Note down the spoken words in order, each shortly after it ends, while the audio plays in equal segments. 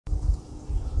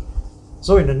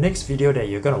So in the next video that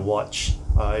you're gonna watch,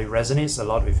 it resonates a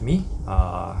lot with me.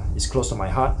 It's close to my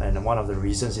heart, and one of the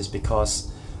reasons is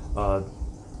because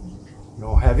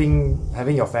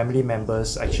having your family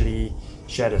members actually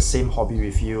share the same hobby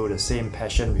with you, the same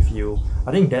passion with you,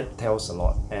 I think that tells a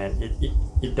lot, and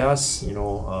it does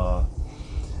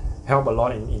help a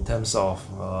lot in terms of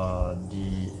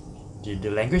the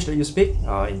language that you speak,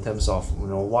 in terms of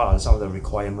what are some of the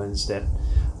requirements that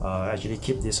actually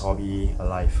keep this hobby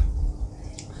alive.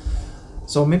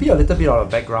 So maybe a little bit of a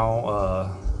background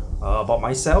about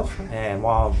myself, and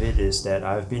one of it is that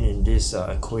I've been in this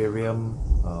aquarium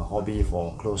hobby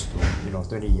for close to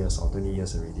 20 years already,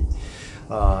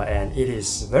 and it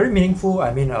is very meaningful.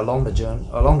 I mean, along the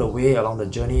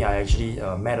journey, I actually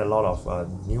met a lot of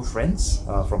new friends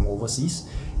from overseas,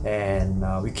 and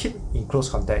we keep in close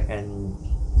contact, and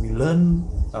we learn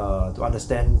to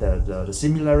understand the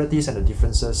similarities and the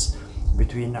differences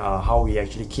between how we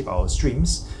actually keep our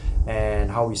streams, and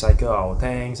how we cycle our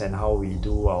tanks, and how we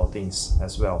do our things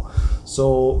as well.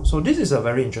 So this is a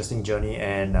very interesting journey,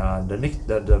 and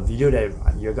the video that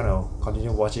you're gonna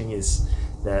continue watching is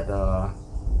that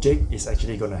Jake is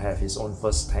actually gonna have his own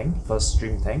first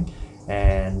stream tank,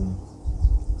 and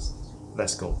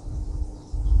let's go.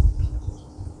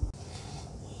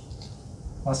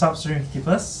 What's up, stream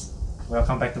keepers?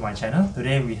 Welcome back to my channel.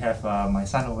 Today we have my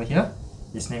son over here.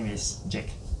 His name is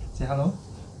Jake. Say hello.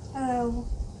 Hello.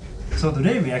 So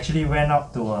today we actually went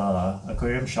up to a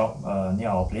aquarium shop near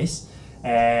our place,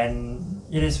 and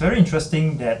it is very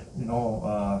interesting that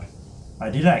I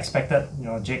didn't expect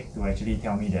Jake to actually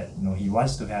tell me that he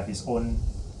wants to have his own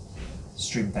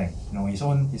stream tank, his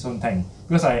own tank,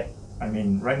 because I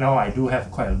mean right now I do have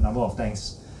quite a number of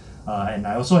tanks, and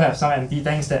I also have some empty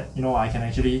tanks that I can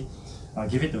actually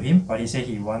give it to him, but he said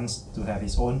he wants to have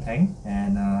his own tank,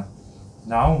 and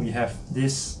now we have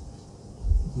this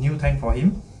new tank for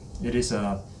him. It is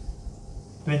a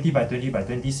 20 by 20 by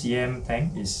 20 cm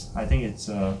tank. I think it's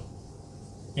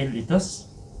 8 liters.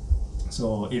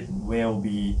 So it will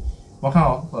be, what kind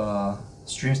of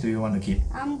streams do you want to keep?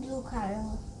 Blue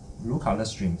color. Blue color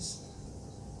streams.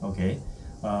 Okay.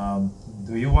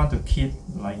 Do you want to keep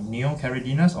like neo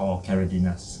Caridinas or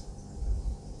Caridinas?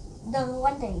 The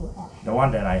one that you have. The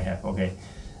one that I have. Okay.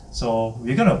 So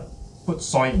we're gonna put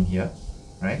soil in here,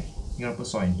 right? We're gonna put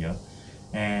soil in here,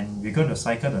 and we're going to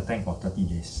cycle the tank for 30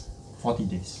 days, 40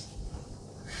 days.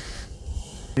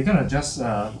 We're going to just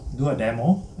do a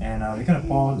demo, and we're going to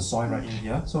pour the soil right in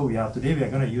here. So today we are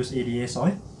going to use ADA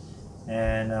soil,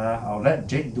 and I'll let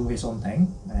Jake do his own tank,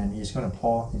 and he's going to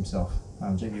pour himself.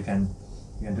 Jake, you can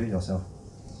do it yourself.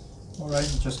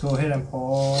 Alright, just go ahead and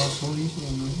pour slowly.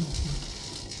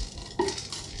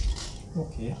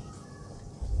 Okay.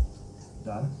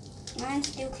 Done. Mine's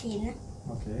still clean.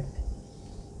 Okay.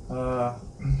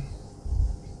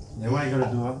 Then what are you gonna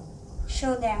do?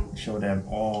 Show them. Show them.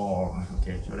 Oh,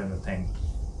 okay. Show them the tank,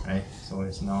 right? So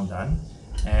it's now done.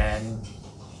 And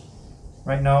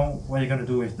right now, what are you gonna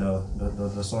do with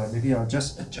the soil? Maybe I'll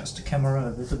just adjust the camera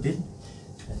a little bit,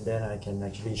 and then I can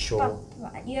actually show.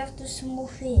 But you have to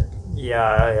smooth it.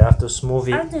 Yeah, you have to smooth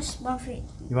it. I have to smooth it.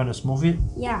 You want to smooth it?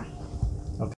 Yeah.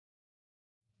 Okay.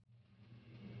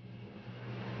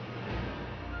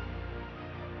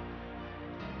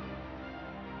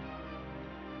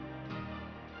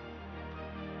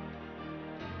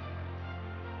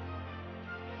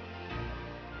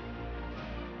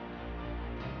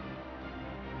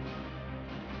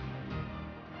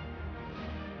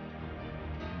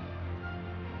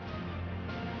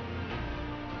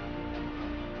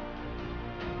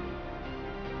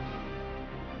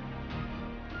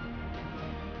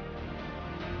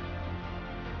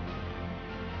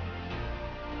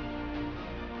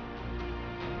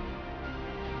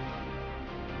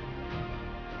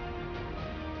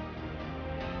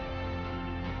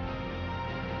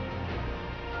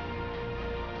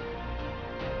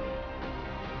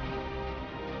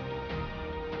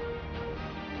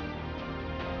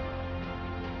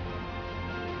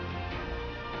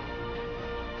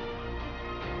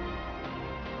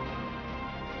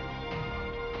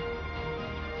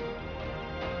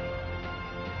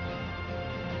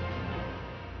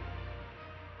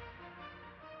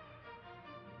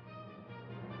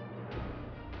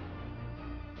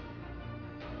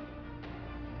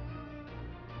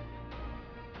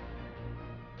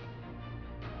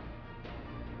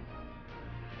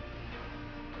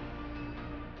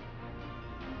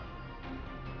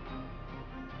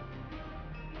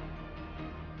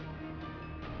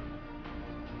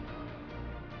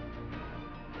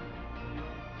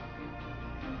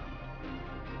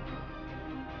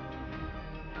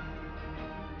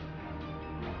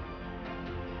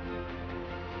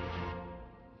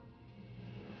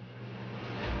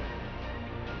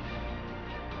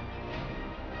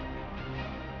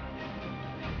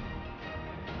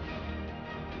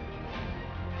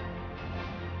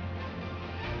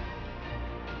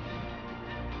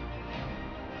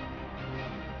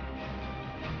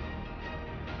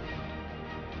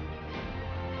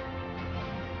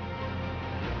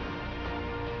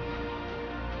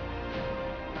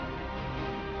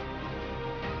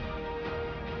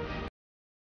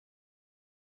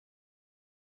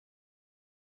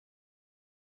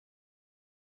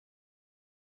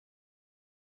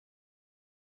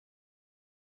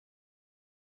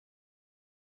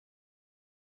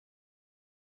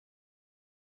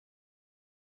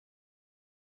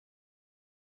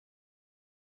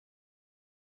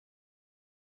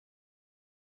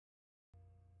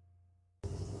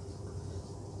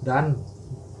 Done.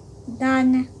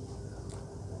 Done.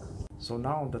 So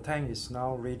now the tank is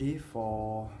now ready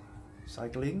for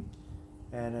cycling,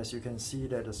 and as you can see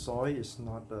that the soil is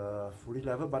not fully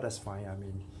level, but that's fine. I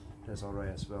mean, that's alright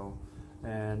as well.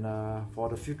 And for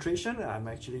the filtration,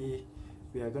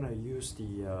 we are gonna use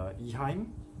the Eheim,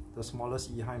 the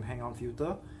smallest Eheim hang-on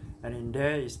filter, and in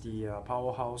there is the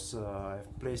powerhouse.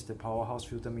 I've placed the powerhouse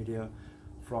filter media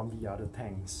from the other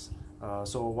tanks.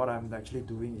 So what I'm actually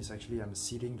doing is I'm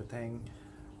seeding the tank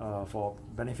for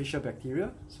beneficial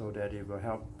bacteria, so that it will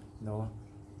help,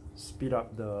 speed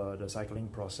up the cycling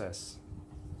process.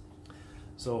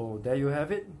 So there you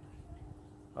have it.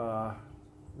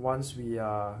 Once we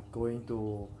are going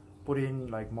to put in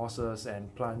like mosses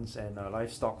and plants and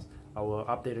livestock, I will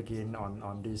update again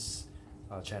on this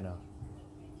channel.